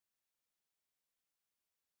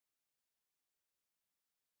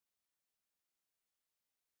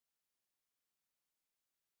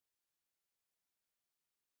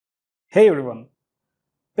Hey everyone,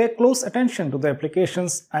 pay close attention to the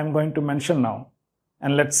applications I am going to mention now,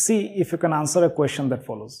 and let's see if you can answer a question that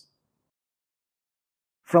follows.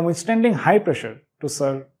 From withstanding high pressure to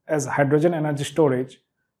serve as hydrogen energy storage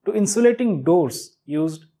to insulating doors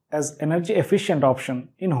used as energy efficient option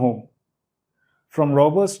in home. From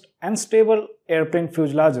robust and stable airplane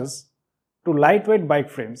fuselages to lightweight bike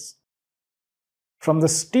frames. From the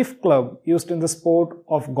stiff club used in the sport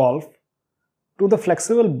of golf to the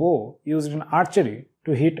flexible bow used in archery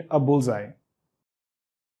to hit a bullseye.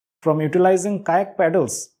 From utilizing kayak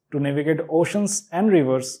paddles to navigate oceans and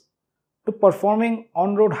rivers to performing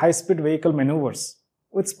on-road high-speed vehicle maneuvers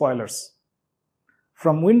with spoilers.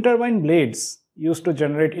 From wind turbine blades used to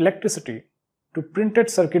generate electricity to printed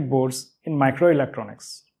circuit boards in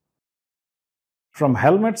microelectronics. From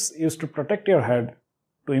helmets used to protect your head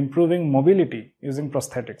to improving mobility using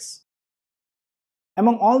prosthetics.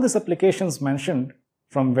 Among all these applications mentioned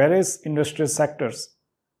from various industrial sectors,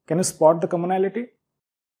 can you spot the commonality?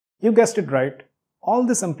 You guessed it right, all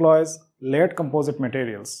this employs layered composite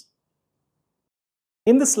materials.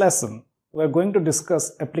 In this lesson, we are going to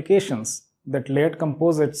discuss applications that layered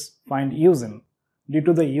composites find use in due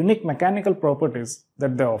to the unique mechanical properties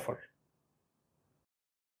that they offer.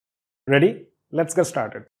 Ready? Let's get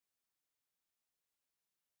started.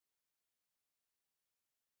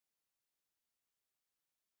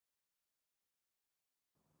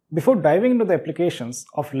 Before diving into the applications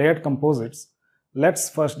of layered composites, let's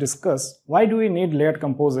first discuss why do we need layered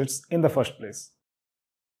composites in the first place.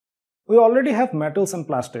 We already have metals and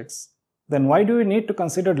plastics, then why do we need to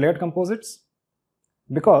consider layered composites?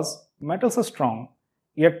 Because metals are strong,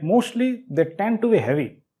 yet mostly they tend to be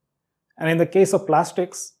heavy. And in the case of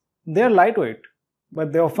plastics, they are lightweight,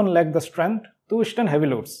 but they often lack the strength to withstand heavy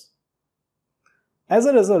loads. As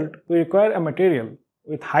a result, we require a material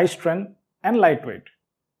with high strength and lightweight.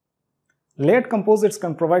 Layered composites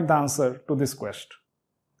can provide the answer to this quest.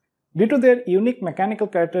 Due to their unique mechanical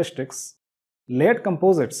characteristics, layered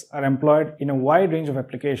composites are employed in a wide range of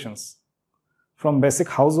applications, from basic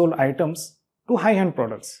household items to high-end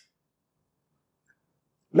products.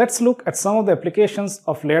 Let's look at some of the applications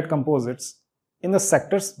of layered composites in the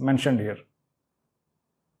sectors mentioned here.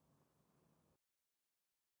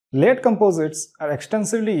 Layered composites are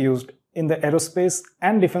extensively used in the aerospace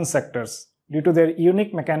and defense sectors due to their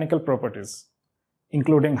unique mechanical properties,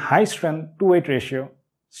 including high strength to weight ratio,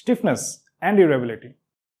 stiffness, and durability.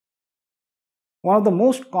 One of the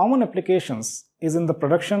most common applications is in the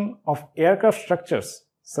production of aircraft structures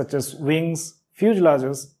such as wings,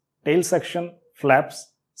 fuselages, tail section, flaps,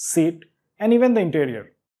 seat, and even the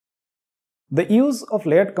interior. The use of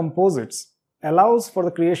layered composites allows for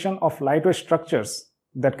the creation of lightweight structures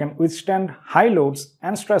that can withstand high loads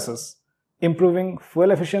and stresses, improving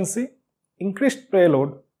fuel efficiency, increased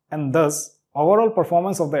payload, and thus overall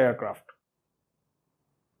performance of the aircraft.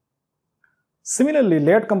 Similarly,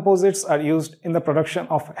 layered composites are used in the production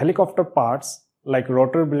of helicopter parts like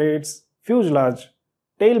rotor blades, fuselage,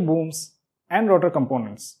 tail booms, and rotor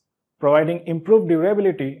components, providing improved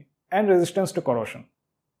durability and resistance to corrosion.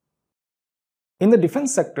 In the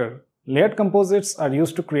defense sector, layered composites are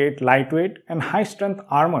used to create lightweight and high-strength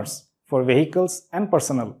armors for vehicles and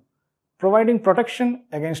personnel, providing protection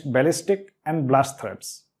against ballistic and blast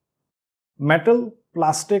threats. Metal,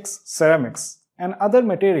 plastics, ceramics, and other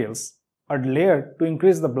materials are layered to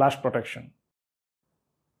increase the blast protection.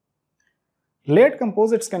 Layered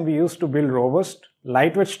composites can be used to build robust,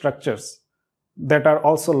 lightweight structures that are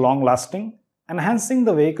also long-lasting, enhancing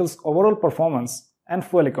the vehicle's overall performance and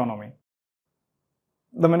fuel economy.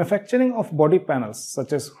 The manufacturing of body panels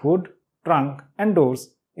such as hood, trunk, and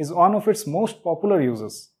doors is one of its most popular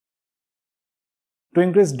uses. To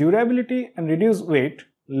increase durability and reduce weight,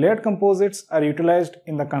 layered composites are utilized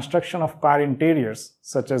in the construction of car interiors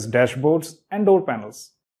such as dashboards and door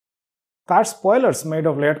panels. Car spoilers made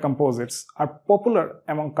of layered composites are popular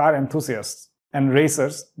among car enthusiasts and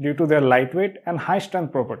racers due to their lightweight and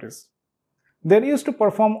high-strength properties. They are used to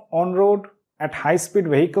perform on-road at high-speed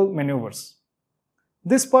vehicle maneuvers.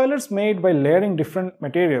 These spoilers made by layering different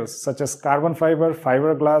materials such as carbon fiber,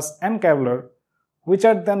 fiberglass, and Kevlar, which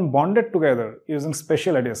are then bonded together using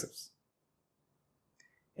special adhesives.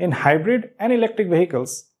 In hybrid and electric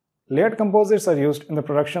vehicles, layered composites are used in the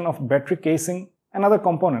production of battery casing and other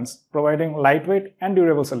components, providing lightweight and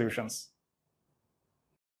durable solutions.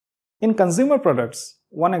 In consumer products,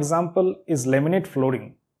 one example is laminate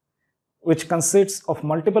flooring, which consists of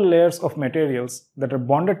multiple layers of materials that are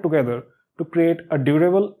bonded together to create a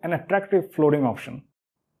durable and attractive flooring option.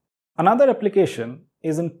 Another application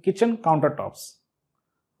is in kitchen countertops,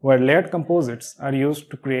 where layered composites are used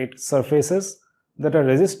to create surfaces that are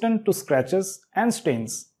resistant to scratches and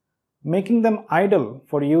stains, making them ideal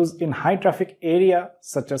for use in high traffic area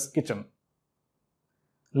such as kitchen.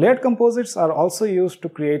 Layered composites are also used to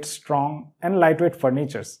create strong and lightweight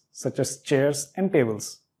furnitures such as chairs and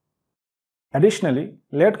tables. Additionally,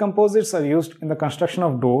 layered composites are used in the construction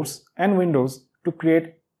of doors and windows to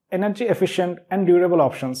create energy efficient and durable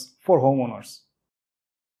options for homeowners.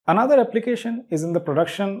 Another application is in the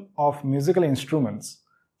production of musical instruments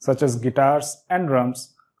such as guitars and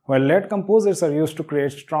drums, where layered composites are used to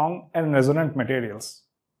create strong and resonant materials.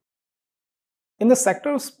 In the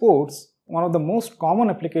sector of sports, one of the most common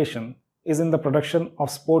applications is in the production of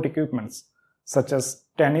sport equipments such as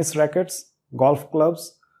tennis rackets, golf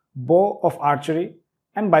clubs, bow of archery,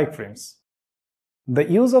 and bike frames. The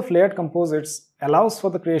use of layered composites allows for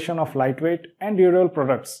the creation of lightweight and durable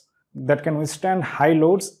products that can withstand high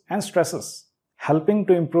loads and stresses, helping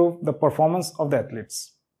to improve the performance of the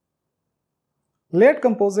athletes. Layered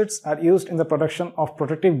composites are used in the production of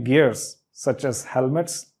protective gears such as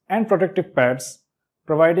helmets and protective pads,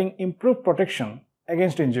 providing improved protection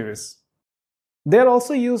against injuries. They are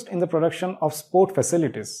also used in the production of sport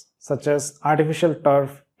facilities such as artificial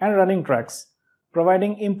turf and running tracks,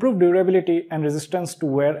 providing improved durability and resistance to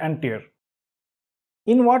wear and tear.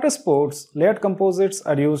 In water sports, layered composites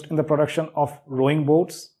are used in the production of rowing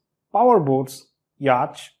boats, power boats,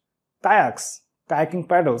 yachts, kayaks, kayaking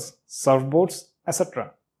paddles, surfboards,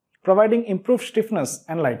 etc., providing improved stiffness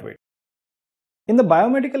and lightweight. In the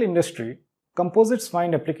biomedical industry, composites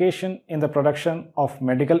find application in the production of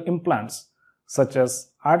medical implants such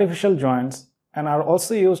as artificial joints and are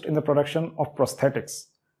also used in the production of prosthetics,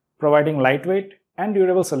 providing lightweight and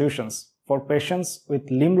durable solutions for patients with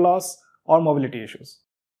limb loss or mobility issues.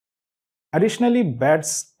 Additionally,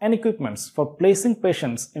 beds and equipments for placing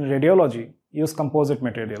patients in radiology use composite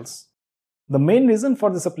materials. The main reason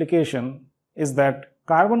for this application is that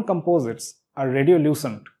carbon composites are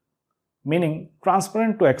radiolucent, meaning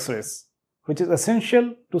transparent to X-rays, which is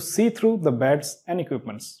essential to see through the beds and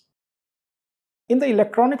equipments. In the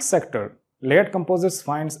electronics sector, layered composites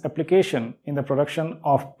finds application in the production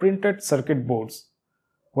of printed circuit boards,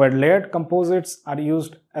 where layered composites are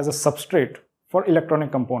used as a substrate for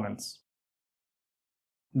electronic components.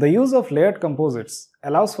 The use of layered composites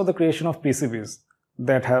allows for the creation of PCBs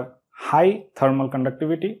that have high thermal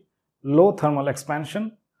conductivity, low thermal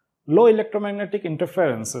expansion, low electromagnetic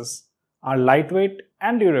interferences, are lightweight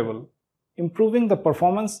and durable, improving the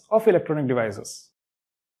performance of electronic devices.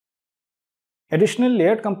 Additional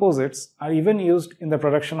layered composites are even used in the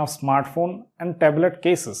production of smartphone and tablet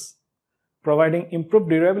cases, providing improved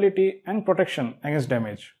durability and protection against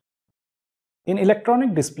damage. In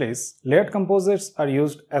electronic displays, layered composites are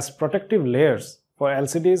used as protective layers for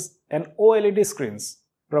LCDs and OLED screens,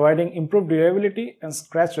 providing improved durability and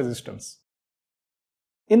scratch resistance.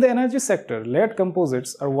 In the energy sector, layered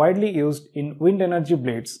composites are widely used in wind energy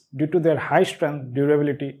blades due to their high strength,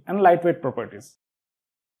 durability, and lightweight properties.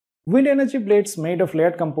 Wind energy blades made of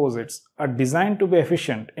layered composites are designed to be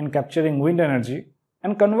efficient in capturing wind energy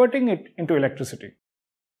and converting it into electricity.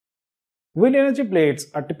 Wind energy blades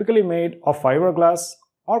are typically made of fiberglass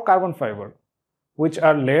or carbon fiber, which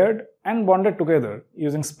are layered and bonded together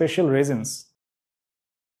using special resins.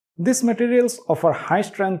 These materials offer high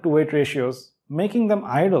strength to weight ratios, making them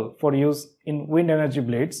ideal for use in wind energy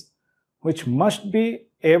blades, which must be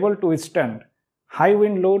able to withstand high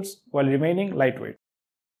wind loads while remaining lightweight.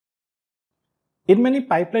 In many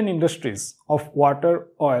pipeline industries of water,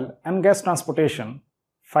 oil, and gas transportation,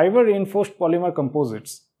 fiber-reinforced polymer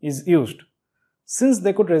composites is used since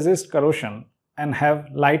they could resist corrosion and have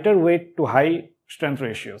lighter weight to high strength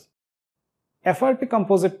ratios. FRP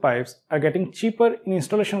composite pipes are getting cheaper in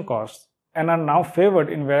installation costs and are now favored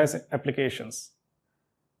in various applications.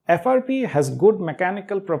 FRP has good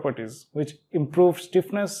mechanical properties which improve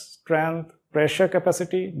stiffness, strength, pressure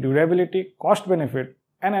capacity, durability, cost benefit,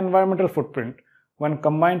 and environmental footprint when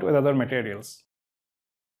combined with other materials.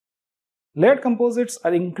 Layered composites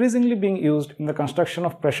are increasingly being used in the construction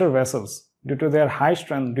of pressure vessels due to their high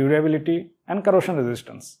strength, durability, and corrosion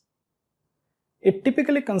resistance. It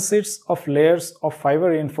typically consists of layers of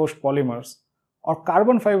fiber-reinforced polymers or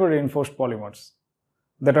carbon fiber-reinforced polymers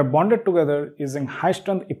that are bonded together using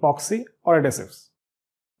high-strength epoxy or adhesives.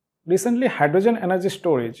 Recently, hydrogen energy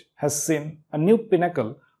storage has seen a new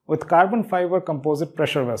pinnacle with carbon fiber composite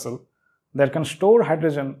pressure vessel that can store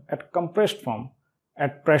hydrogen at compressed form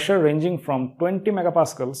at pressure ranging from 20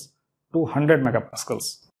 megapascals to 100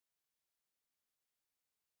 megapascals.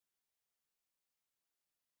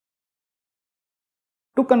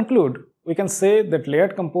 To conclude, we can say that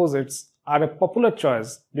layered composites are a popular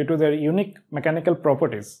choice due to their unique mechanical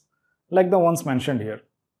properties like the ones mentioned here,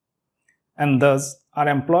 and thus are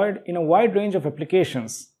employed in a wide range of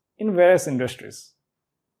applications in various industries.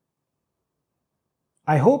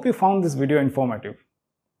 I hope you found this video informative.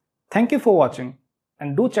 Thank you for watching,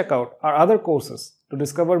 and do check out our other courses to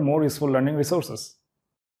discover more useful learning resources.